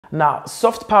Now,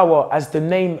 soft power, as the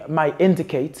name might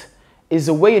indicate, is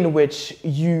a way in which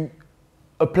you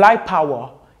apply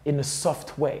power in a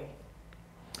soft way.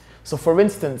 So for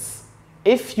instance,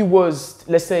 if you was,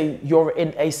 let's say you're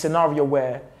in a scenario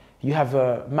where you have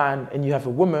a man and you have a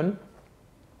woman,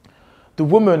 the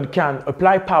woman can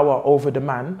apply power over the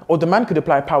man, or the man could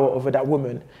apply power over that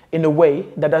woman in a way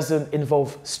that doesn't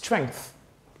involve strength,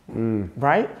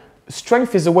 right?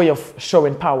 Strength is a way of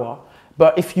showing power,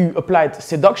 but if you applied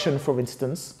seduction, for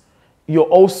instance, you're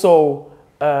also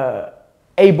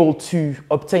able to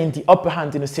obtain the upper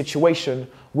hand in a situation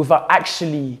without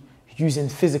actually using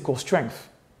physical strength.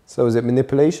 So is it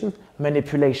manipulation?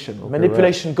 Manipulation. Okay,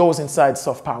 Manipulation goes inside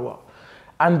soft power.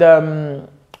 And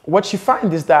what you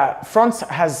find is that France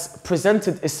has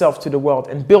presented itself to the world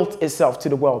and built itself to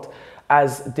the world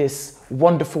as this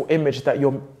wonderful image that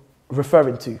you're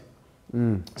referring to.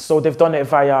 So they've done it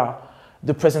via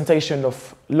the presentation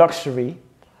of luxury,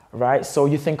 right? So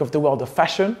you think of the world of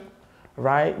fashion,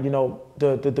 right? You know,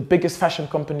 the biggest fashion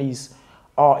companies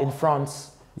are in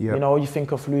France. Yep. You know, you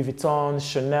think of Louis Vuitton,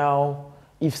 Chanel,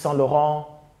 Yves Saint Laurent,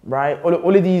 right?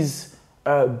 All of these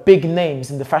big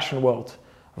names in the fashion world,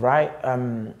 right?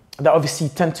 That obviously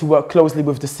tend to work closely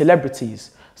with the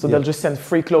celebrities. So they'll just send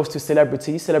free clothes to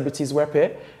celebrities, celebrities wear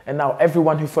it, and now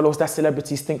everyone who follows that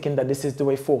celebrity is thinking that this is the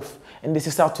way forth. And this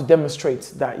is how to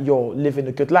demonstrate that you're living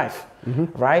a good life,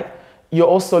 right? You're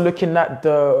also looking at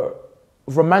the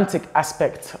romantic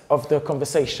aspect of the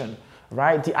conversation,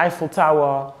 right? The Eiffel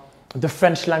Tower, the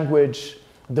French language,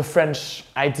 the French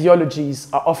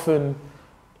ideologies are often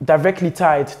directly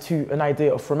tied to an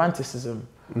idea of romanticism,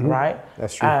 right?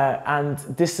 That's true. And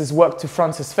this has worked to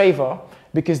France's favor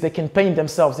because they can paint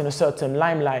themselves in a certain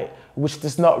limelight which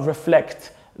does not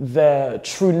reflect the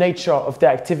true nature of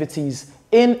their activities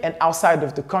in and outside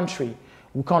of the country.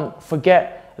 We can't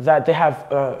forget that they have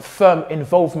a firm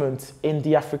involvement in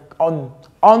the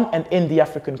on and in the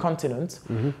African continent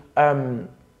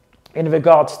in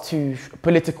regards to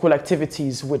political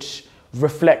activities which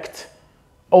reflect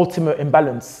ultimate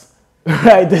imbalance.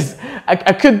 Right?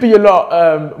 I could be a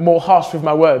lot more harsh with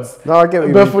my words. No, I get what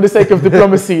you but mean. for the sake of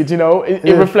diplomacy, you know,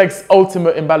 it reflects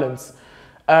ultimate imbalance.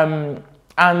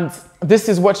 And this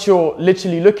is what you're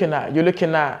literally looking at. You're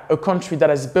looking at a country that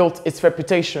has built its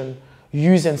reputation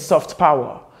using soft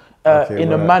power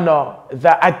in a manner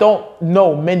that I don't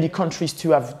know many countries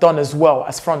to have done as well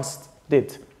as France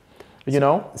did. You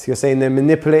know? So you're saying they're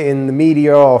manipulating the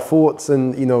media or thoughts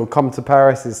and, you know, come to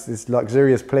Paris, this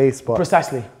luxurious place. But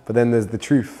precisely. But then there's the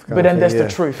truth. But then there's the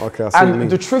truth. Okay, I see what you mean.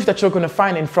 And the truth that you're going to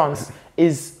find in France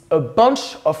is a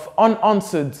bunch of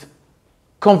unanswered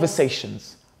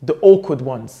conversations, the awkward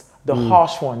ones, the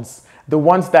harsh ones, the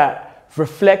ones that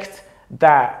reflect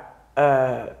that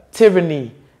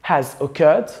tyranny has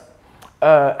occurred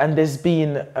and there's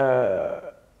been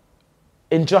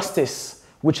injustice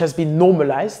which has been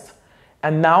normalized.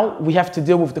 And now we have to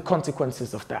deal with the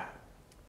consequences of that.